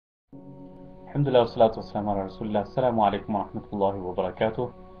Alhamdulillah, wassalatu wassalamu ala Rasulillah. Assalamu alaikum wa rahmatullahi wa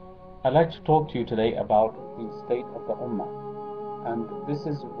barakatuh. I'd like to talk to you today about the state of the Ummah. And this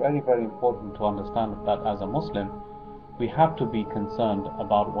is very, very important to understand that as a Muslim, we have to be concerned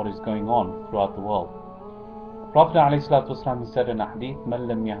about what is going on throughout the world. The Prophet ﷺ, he said in a hadith, مَنْ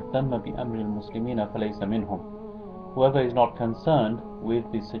لَمْ يَهْتَمَّ بِأَمْرِ الْمُسْلِمِينَ فَلَيْسَ مِنْهُمْ. Whoever is not concerned with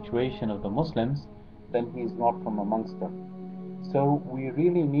the situation of the Muslims, then he is not from amongst them. So we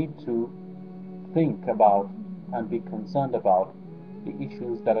really need to think about and be concerned about the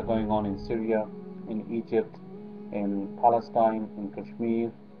issues that are going on in Syria, in Egypt, in Palestine, in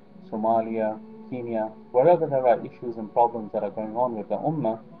Kashmir, Somalia, Kenya. Wherever there are issues and problems that are going on with the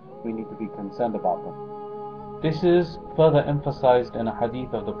Ummah, we need to be concerned about them. This is further emphasized in a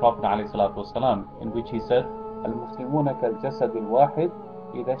hadith of the Prophet ﷺ, in which he said, الْمُسْلِمُونَ كَالْجَسَدِ الْوَاحِدِ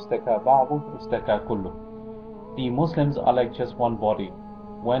إِذَا اشْتَكَى بَعْضُهُ اشْتَكَى كُلُّهُ. The Muslims are like just one body.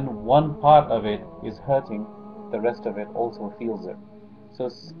 When one part of it is hurting, the rest of it also feels it. So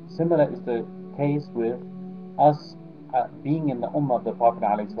similar is the case with us being in the Ummah of the Prophet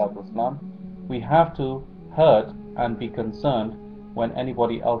ﷺ. We have to hurt and be concerned when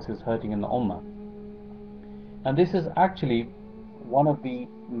anybody else is hurting in the Ummah. And this is actually one of the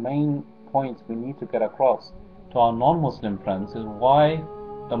main points we need to get across to our non-Muslim friends, is why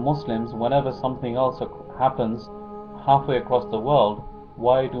the Muslims, whenever something else happens halfway across the world,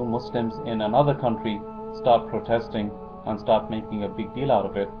 why do Muslims in another country start protesting and start making a big deal out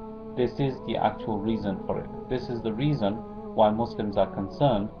of it? This is the actual reason for it. This is the reason why Muslims are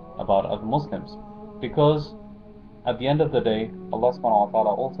concerned about other Muslims. Because at the end of the day, Allah subhanahu wa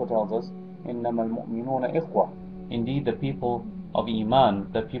ta'ala also tells us, إِنَّمَا الْمُؤْمِنُونَ إِخْوَةٌ. Indeed, the people of Iman,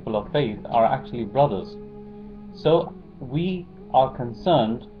 the people of faith, are actually brothers. So we are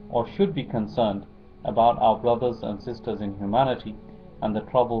concerned, or should be concerned, about our brothers and sisters in humanity and the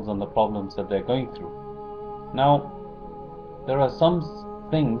troubles and the problems that they're going through. Now, there are some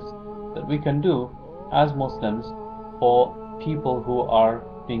things that we can do as Muslims for people who are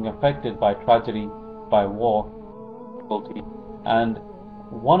being affected by tragedy, by war, difficulty. And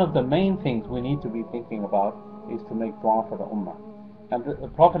one of the main things we need to be thinking about is to make dua for the Ummah. And the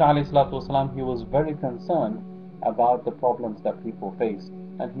Prophet ﷺ, he was very concerned about the problems that people face,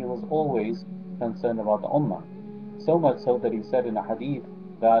 and he was always concerned about the Ummah. So much so that he said in a hadith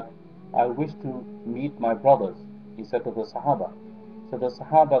that, I wish to meet my brothers, he said to the Sahaba. So the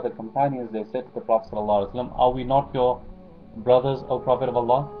Sahaba, the companions, they said to the Prophet ﷺ, are we not your brothers, O Prophet of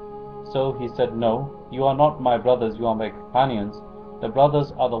Allah? So he said, no, you are not my brothers, you are my companions. The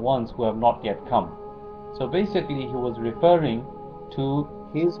brothers are the ones who have not yet come. So basically he was referring to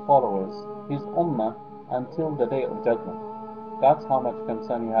his followers, his Ummah, until the day of judgment. That's how much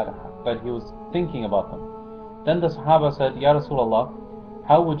concern he had, but he was thinking about them. Then the Sahaba said, Ya Rasulullah,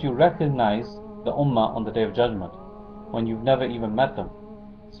 how would you recognize the Ummah on the Day of Judgment when you've never even met them?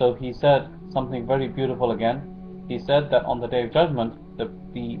 So he said something very beautiful again. He said that on the Day of Judgment, the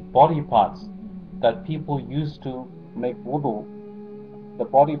body parts that people used to make wudu, the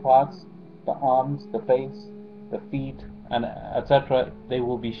body parts, the arms, the face, the feet, and etc., they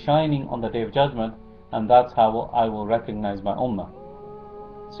will be shining on the Day of Judgment, and that's how I will recognize my Ummah.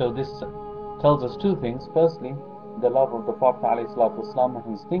 So this tells us two things. Firstly, the love of the Prophet ﷺ,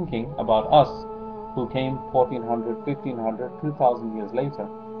 and his thinking about us who came 1400, 1500, 2000 years later.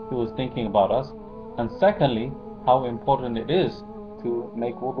 He was thinking about us. And secondly, how important it is to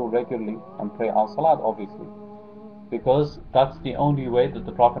make wudu regularly and pray our salat, obviously, because that's the only way that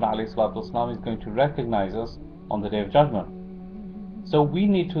the Prophet ﷺ is going to recognize us on the Day of Judgment. So we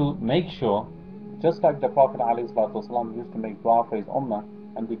need to make sure, just like the Prophet ﷺ used to make dua for his Ummah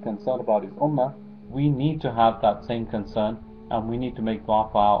and be concerned about his Ummah, we need to have that same concern, and we need to make dua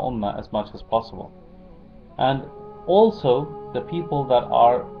for our Ummah as much as possible. And also, the people that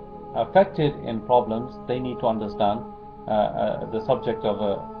are affected in problems, they need to understand the subject of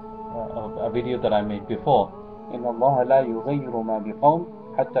a video that I made before. إِنَّ اللَّهَ لَا يُغَيِّرُ مَا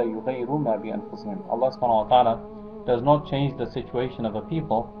بِقَوْمٍ حَتَّى يُغَيِّرُوا مَا بِأَنفُسِهِمْ. Allah subhanahu wa ta'ala does not change the situation of a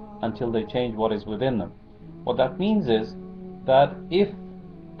people until they change what is within them. What that means is that if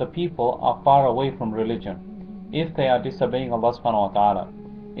the people are far away from religion, if they are disobeying Allah subhanahu wa ta'ala,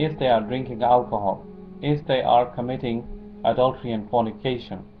 if they are drinking alcohol, if they are committing adultery and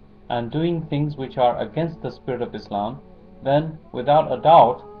fornication, and doing things which are against the spirit of Islam, then without a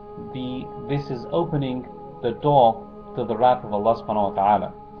doubt this is opening the door to the wrath of Allah subhanahu wa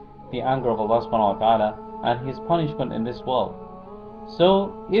ta'ala, the anger of Allah subhanahu wa ta'ala, and his punishment in this world.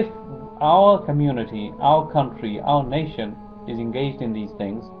 So if our community, our country, our nation is engaged in these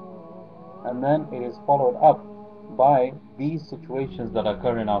things, and then it is followed up by these situations that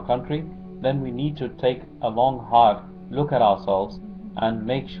occur in our country, then we need to take a long, hard look at ourselves and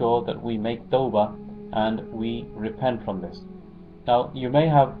make sure that we make tawbah and we repent from this. Now, you may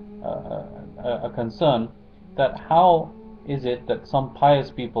have a concern that how is it that some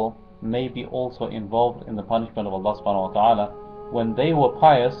pious people may be also involved in the punishment of Allah subhanahu wa ta'ala when they were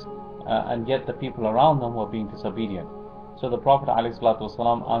pious and yet the people around them were being disobedient. So the Prophet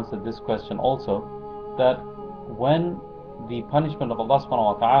ﷺ answered this question also, that when the punishment of Allah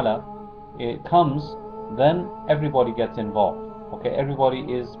subhanahu wa ta'ala comes, then everybody gets involved. Okay, everybody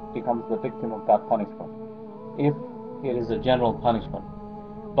becomes the victim of that punishment, if it is a general punishment.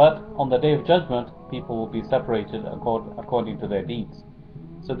 But on the Day of Judgment, people will be separated according to their deeds.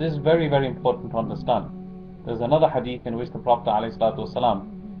 So this is very, very important to understand. There's another hadith in which the Prophet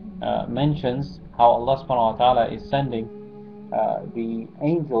ﷺ mentions how Allah subhanahu wa ta'ala is sending the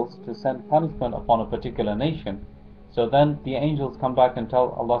angels to send punishment upon a particular nation. So then the angels come back and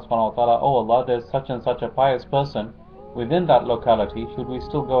tell Allah subhanahu wa ta'ala, oh Allah, there's such and such a pious person within that locality, should we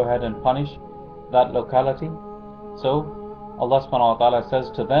still go ahead and punish that locality? So Allah subhanahu wa ta'ala says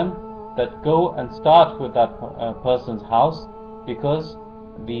to them that go and start with that person's house, because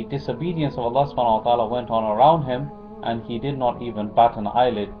the disobedience of Allah subhanahu wa ta'ala went on around him and he did not even bat an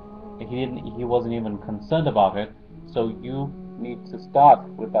eyelid. He wasn't even concerned about it. So you need to start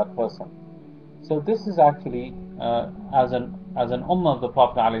with that person. So this is actually as an ummah of the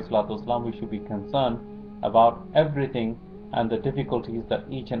Prophet ﷺ, we should be concerned about everything and the difficulties that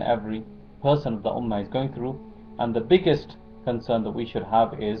each and every person of the ummah is going through. And the biggest concern that we should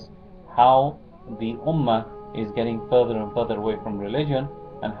have is how the ummah is getting further and further away from religion,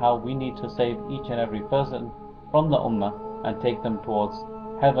 and how we need to save each and every person from the ummah and take them towards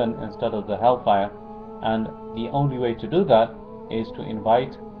heaven instead of the hellfire. And the only way to do that is to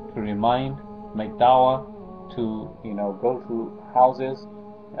invite, to remind, make da'wah, to go to houses,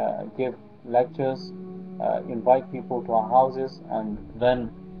 give lectures, invite people to our houses, and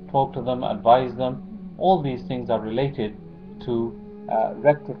then talk to them, advise them. All these things are related to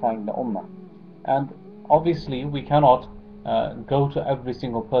rectifying the ummah. And obviously we cannot go to every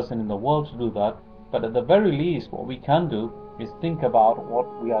single person in the world to do that, but at the very least what we can do is think about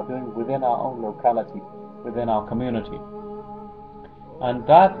what we are doing within our own locality, within our community. And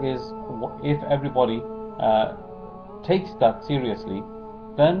that is, if everybody takes that seriously,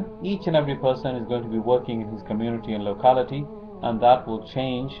 then each and every person is going to be working in his community and locality, and that will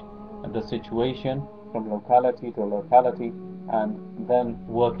change the situation from locality to locality, and then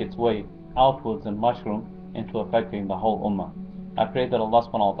work its way outwards and mushroom into affecting the whole ummah. I pray that Allah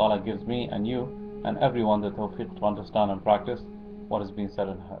subhanahu wa ta'ala gives me and you and everyone the tawfiq to understand and practice what has been said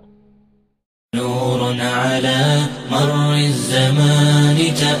and heard. نور على مر الزمان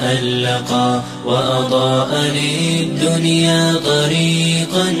تألقا وأضاء للدنيا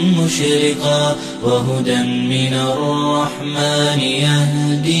طريقا مشرقا وهدى من الرحمن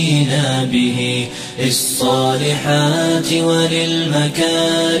يهدينا به للصالحات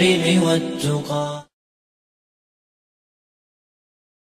وللمكارم والتقى.